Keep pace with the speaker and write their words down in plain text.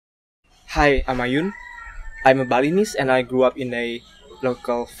Hi, I'm Ayun. I'm a Balinese and I grew up in a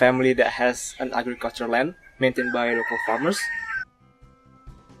local family that has an agricultural land maintained by local farmers.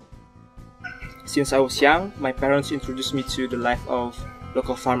 Since I was young, my parents introduced me to the life of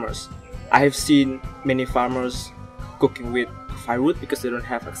local farmers. I have seen many farmers cooking with firewood because they don't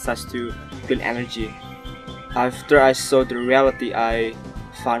have access to clean energy. After I saw the reality, I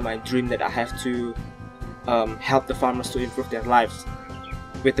found my dream that I have to help the farmers to improve their lives.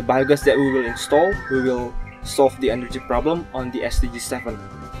 With the biogas that we will install, we will solve the energy problem on the SDG 7.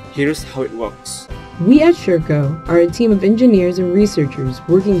 Here's how it works. We at Sherco are a team of engineers and researchers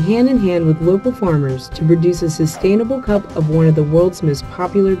working hand in hand with local farmers to produce a sustainable cup of one of the world's most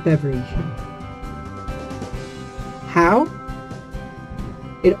popular beverages. How?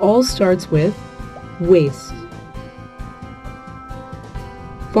 It all starts with waste.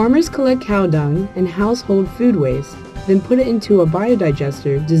 Farmers collect cow dung and household food waste, then put it into a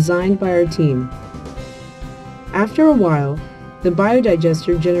biodigester designed by our team. After a while, the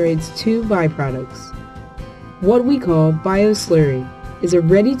biodigester generates two byproducts. What we call bioslurry is a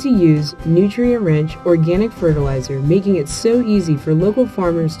ready-to-use, nutrient-rich organic fertilizer, making it so easy for local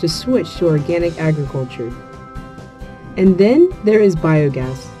farmers to switch to organic agriculture. And then there is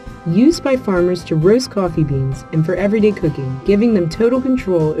biogas, used by farmers to roast coffee beans and for everyday cooking, giving them total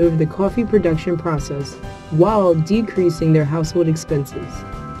control over the coffee production process while decreasing their household expenses.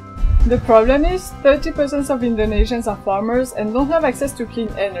 The problem is 30% of Indonesians are farmers and don't have access to clean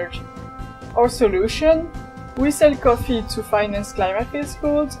energy. Our solution? We sell coffee to finance climate-field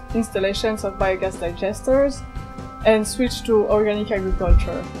schools, installations of biogas digesters, and switch to organic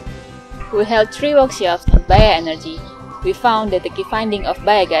agriculture. We held 3 workshops on bioenergy. We found that the key finding of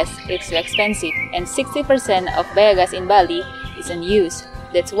biogas is too expensive and 60% of biogas in Bali is unused.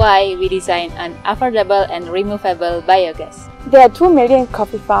 That's why we designed an affordable and removable biogas. There are 2 million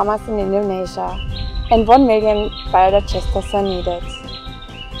coffee farmers in Indonesia and 1 million biodigesters are needed.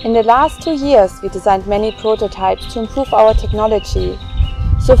 In the last 2 years, we designed many prototypes to improve our technology.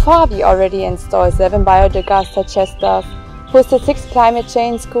 So far, we already installed 7 biogas digesters, hosted 6 climate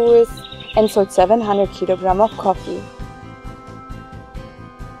change schools, and sold 700 kilograms of coffee.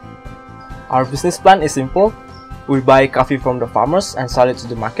 Our business plan is simple. We buy coffee from the farmers and sell it to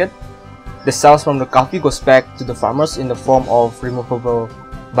the market. The sales from the coffee goes back to the farmers in the form of removable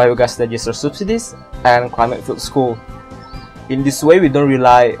biogas digester subsidies and climate field school. In this way, we don't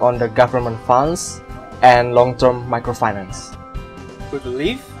rely on the government funds and long-term microfinance. We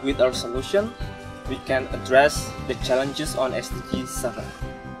believe with our solution, we can address the challenges on SDG 7.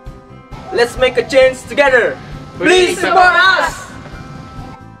 Let's make a change together! Please support us!